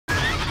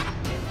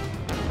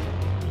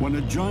When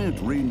a giant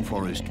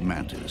rainforest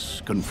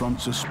mantis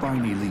confronts a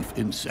spiny leaf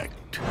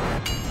insect,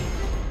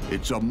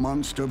 it's a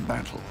monster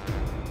battle.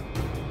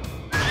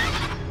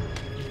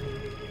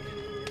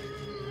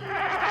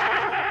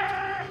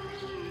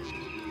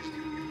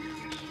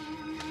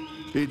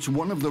 It's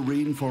one of the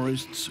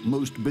rainforest's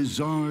most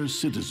bizarre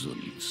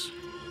citizens.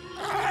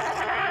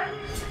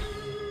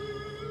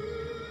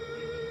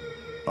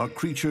 A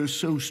creature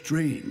so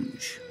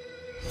strange,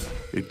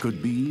 it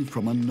could be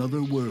from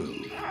another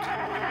world.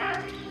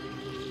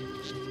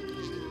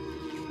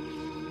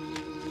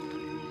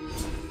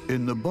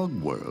 In the bug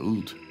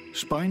world,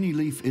 spiny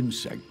leaf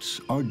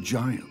insects are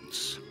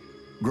giants,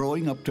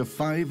 growing up to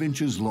 5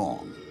 inches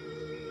long.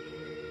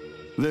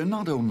 They're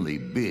not only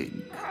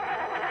big,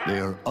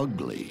 they're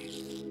ugly.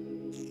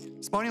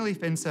 Spiny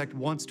leaf insect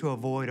wants to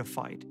avoid a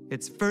fight.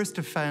 Its first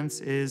defense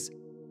is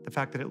the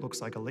fact that it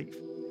looks like a leaf.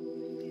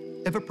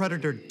 If a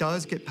predator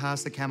does get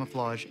past the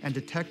camouflage and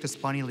detect a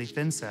spiny leaf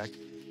insect,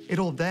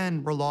 it'll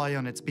then rely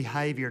on its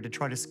behavior to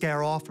try to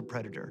scare off a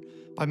predator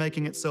by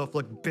making itself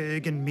look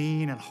big and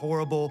mean and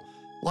horrible,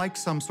 like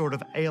some sort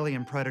of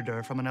alien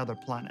predator from another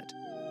planet.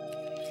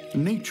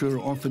 Nature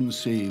often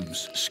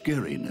saves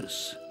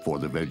scariness for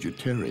the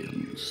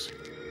vegetarians.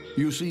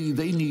 You see,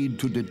 they need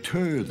to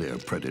deter their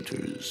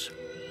predators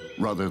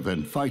rather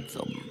than fight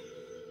them.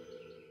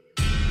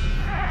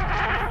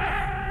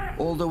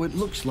 Although it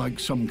looks like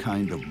some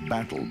kind of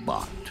battle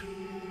bot,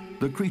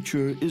 the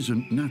creature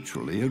isn't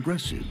naturally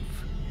aggressive.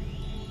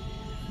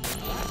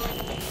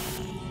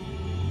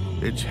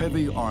 Its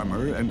heavy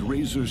armor and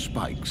razor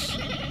spikes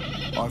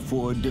are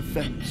for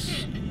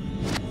defense.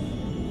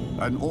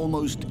 An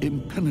almost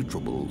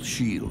impenetrable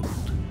shield.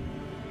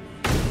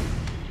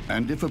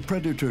 And if a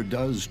predator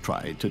does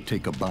try to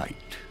take a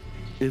bite,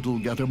 it'll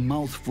get a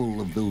mouthful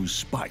of those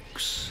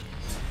spikes.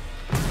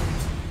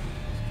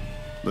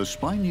 The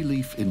spiny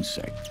leaf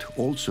insect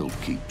also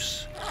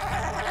keeps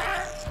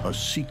a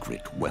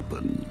secret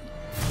weapon.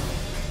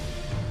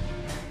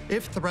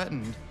 If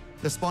threatened,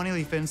 the spiny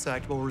leaf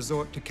insect will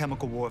resort to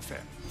chemical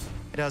warfare.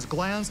 It has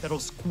glands that'll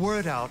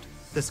squirt out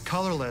this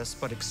colorless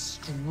but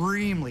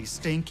extremely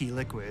stinky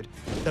liquid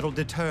that'll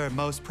deter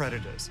most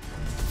predators.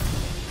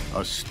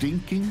 A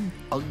stinking,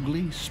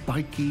 ugly,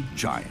 spiky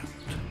giant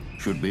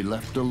should be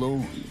left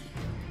alone.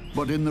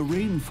 But in the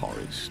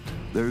rainforest,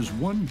 there's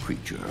one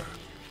creature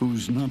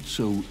who's not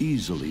so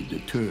easily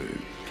deterred.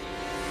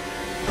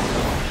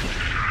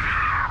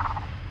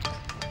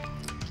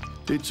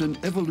 It's an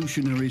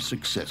evolutionary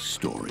success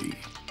story.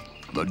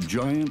 The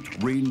giant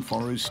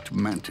rainforest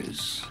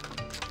mantis.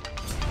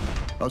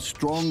 A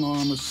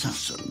strong-arm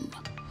assassin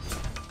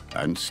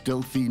and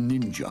stealthy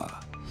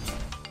ninja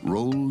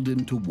rolled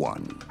into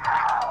one.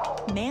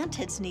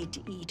 Mantids need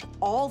to eat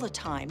all the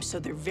time, so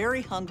they're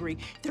very hungry.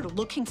 They're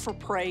looking for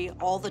prey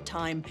all the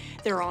time.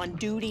 They're on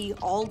duty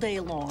all day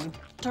long.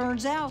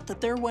 Turns out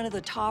that they're one of the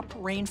top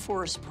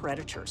rainforest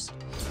predators.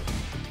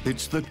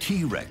 It's the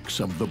T-Rex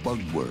of the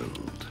bug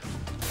world.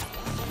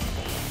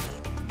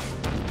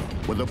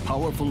 With a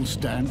powerful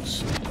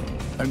stance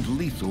and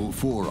lethal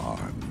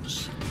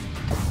forearms.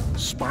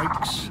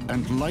 Spikes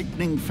and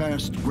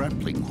lightning-fast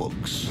grappling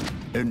hooks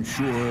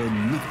ensure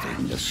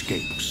nothing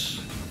escapes.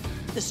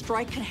 The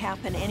strike can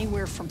happen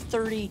anywhere from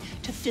 30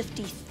 to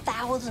 50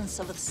 thousandths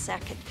of a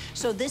second.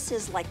 So this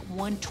is like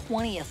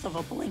 1/20th of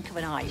a blink of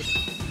an eye.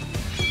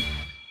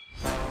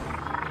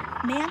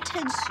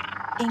 Mantids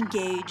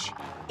engage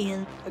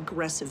in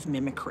aggressive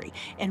mimicry.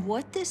 And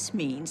what this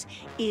means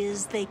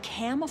is they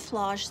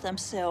camouflage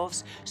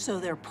themselves so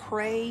their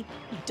prey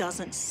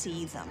doesn't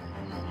see them.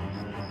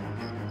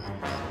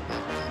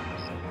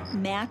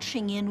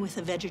 Matching in with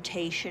the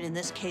vegetation, in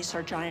this case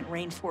our giant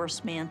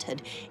rainforest mantid,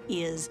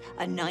 is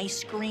a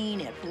nice green.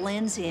 It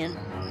blends in.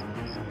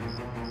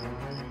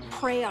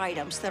 Prey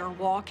items that are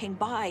walking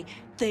by,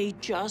 they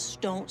just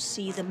don't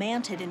see the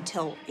mantid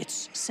until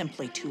it's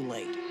simply too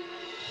late.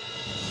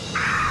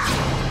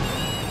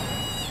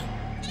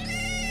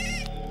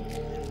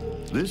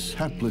 This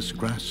hapless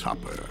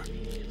grasshopper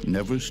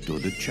never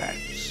stood a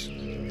chance.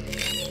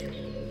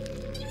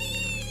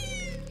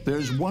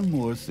 There's one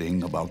more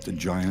thing about the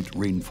giant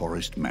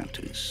rainforest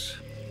mantis.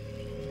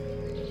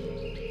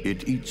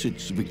 It eats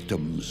its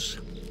victims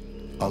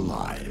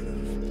alive.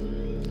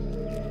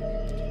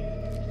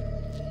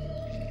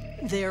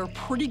 They're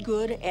pretty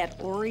good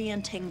at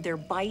orienting their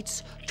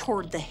bites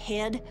toward the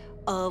head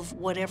of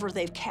whatever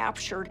they've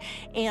captured,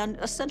 and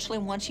essentially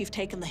once you've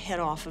taken the head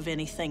off of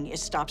anything, it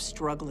stops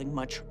struggling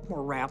much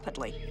more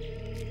rapidly.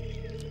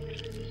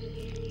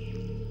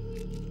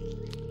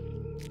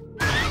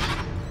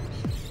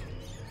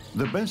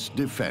 The best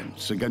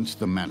defense against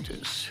the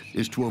mantis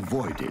is to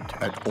avoid it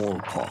at all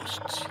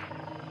costs.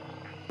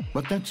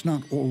 But that's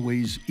not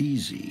always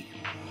easy.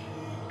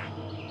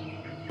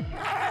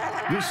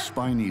 This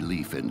spiny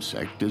leaf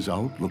insect is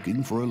out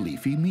looking for a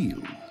leafy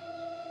meal.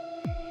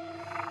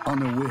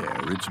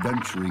 Unaware, it's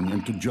venturing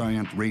into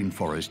giant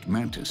rainforest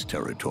mantis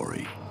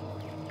territory.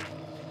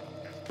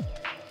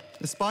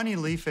 The spiny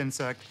leaf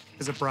insect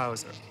is a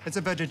browser. It's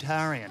a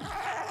vegetarian.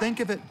 Think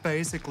of it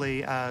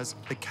basically as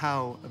the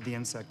cow of the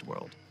insect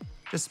world.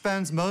 just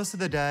spends most of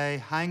the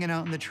day hanging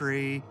out in the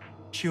tree,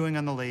 chewing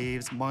on the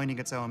leaves, minding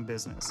its own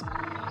business.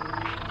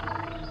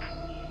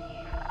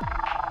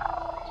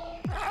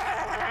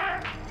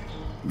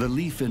 The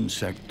leaf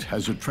insect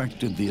has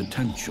attracted the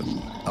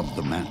attention of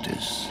the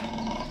mantis.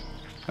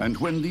 And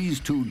when these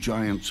two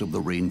giants of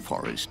the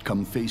rainforest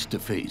come face to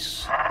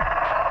face,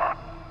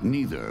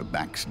 neither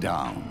backs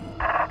down.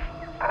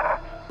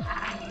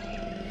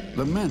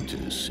 The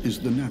mantis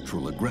is the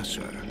natural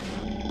aggressor.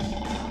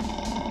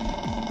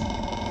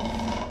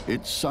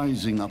 It's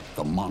sizing up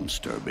the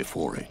monster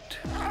before it.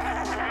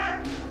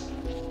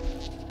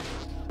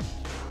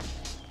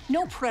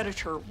 No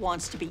predator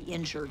wants to be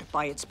injured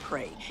by its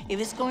prey. If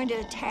it's going to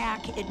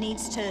attack, it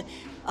needs to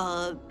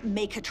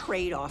make a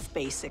trade-off,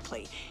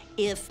 basically.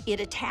 If it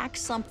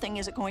attacks something,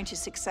 is it going to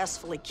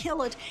successfully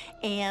kill it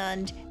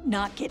and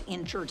not get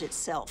injured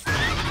itself?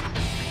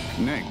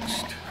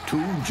 Next,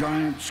 two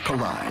giants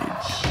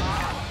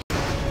collide.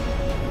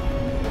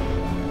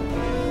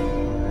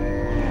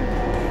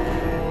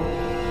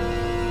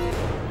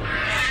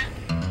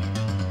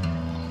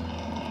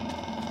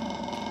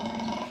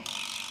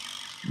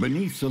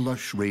 Beneath the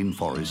lush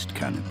rainforest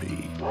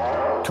canopy,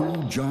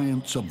 two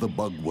giants of the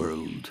bug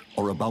world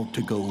are about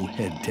to go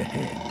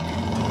head-to-head.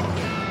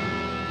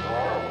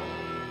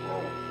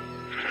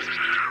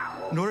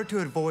 In order to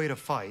avoid a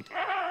fight,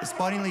 the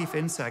spiny leaf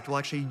insect will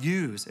actually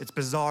use its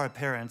bizarre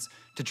appearance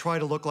to try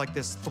to look like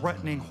this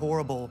threatening,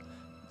 horrible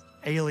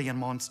alien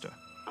monster.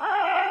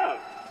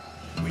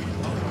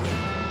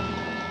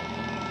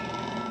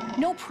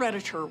 No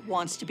predator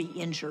wants to be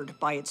injured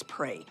by its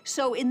prey.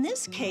 So in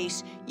this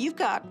case, you've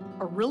got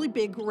a really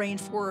big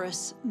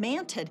rainforest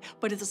mantid,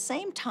 but at the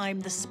same time,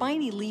 the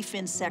spiny leaf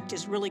insect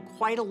is really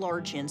quite a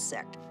large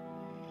insect.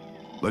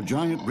 The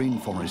giant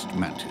rainforest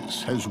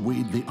mantis has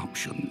weighed the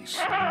options.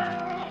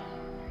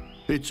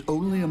 It's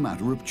only a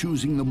matter of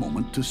choosing the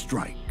moment to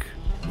strike.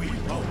 We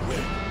will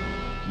win.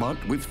 But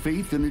with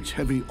faith in its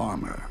heavy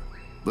armor,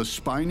 the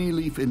spiny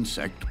leaf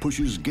insect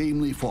pushes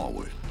gamely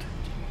forward.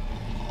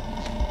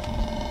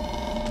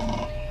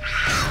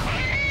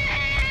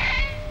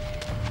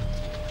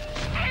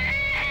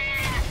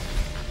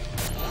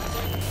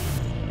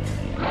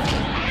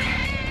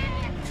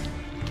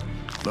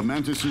 The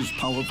mantis's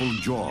powerful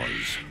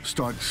jaws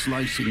start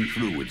slicing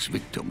through its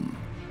victim.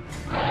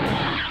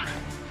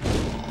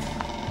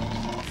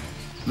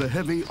 The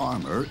heavy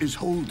armor is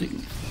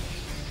holding.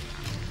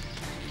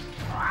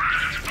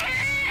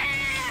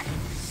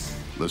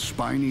 The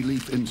spiny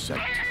leaf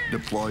insect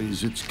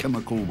deploys its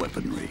chemical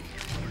weaponry.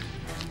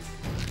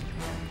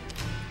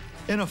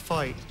 In a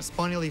fight, a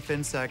spiny leaf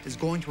insect is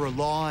going to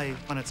rely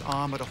on its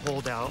armor to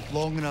hold out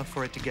long enough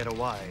for it to get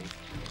away.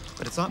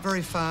 But it's not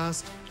very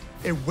fast.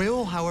 It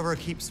will, however,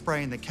 keep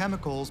spraying the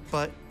chemicals,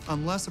 but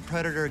unless a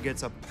predator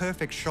gets a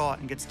perfect shot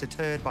and gets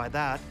deterred by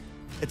that,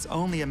 it's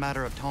only a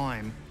matter of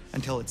time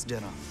until it's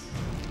dinner.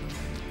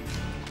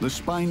 The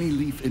spiny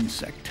leaf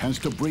insect has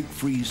to break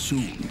free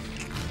soon,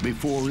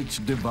 before it's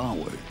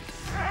devoured.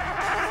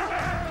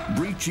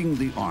 Breaching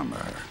the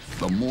armor,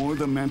 the more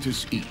the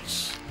mantis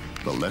eats,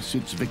 the less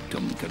its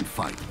victim can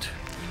fight.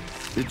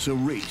 It's a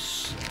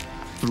race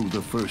through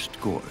the first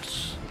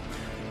course.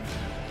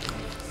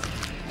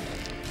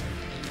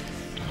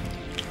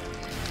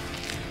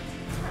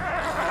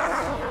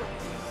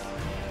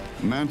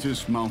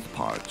 Mantis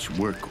mouthparts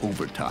work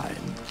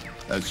overtime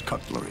as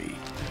cutlery.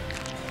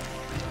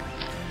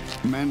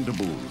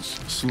 Mandibles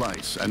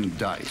slice and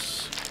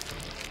dice,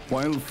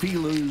 while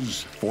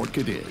feelers fork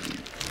it in.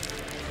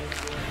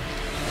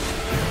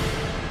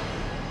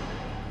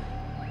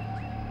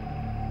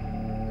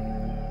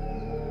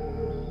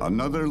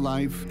 Another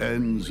life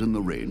ends in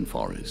the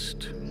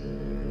rainforest.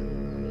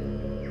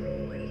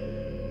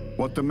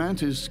 What the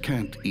mantis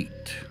can't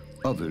eat,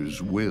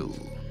 others will.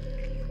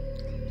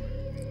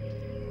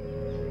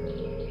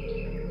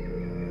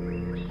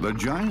 The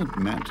giant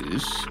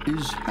mantis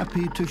is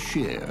happy to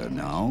share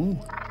now.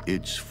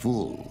 It's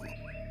full.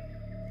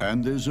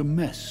 And there's a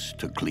mess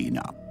to clean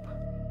up.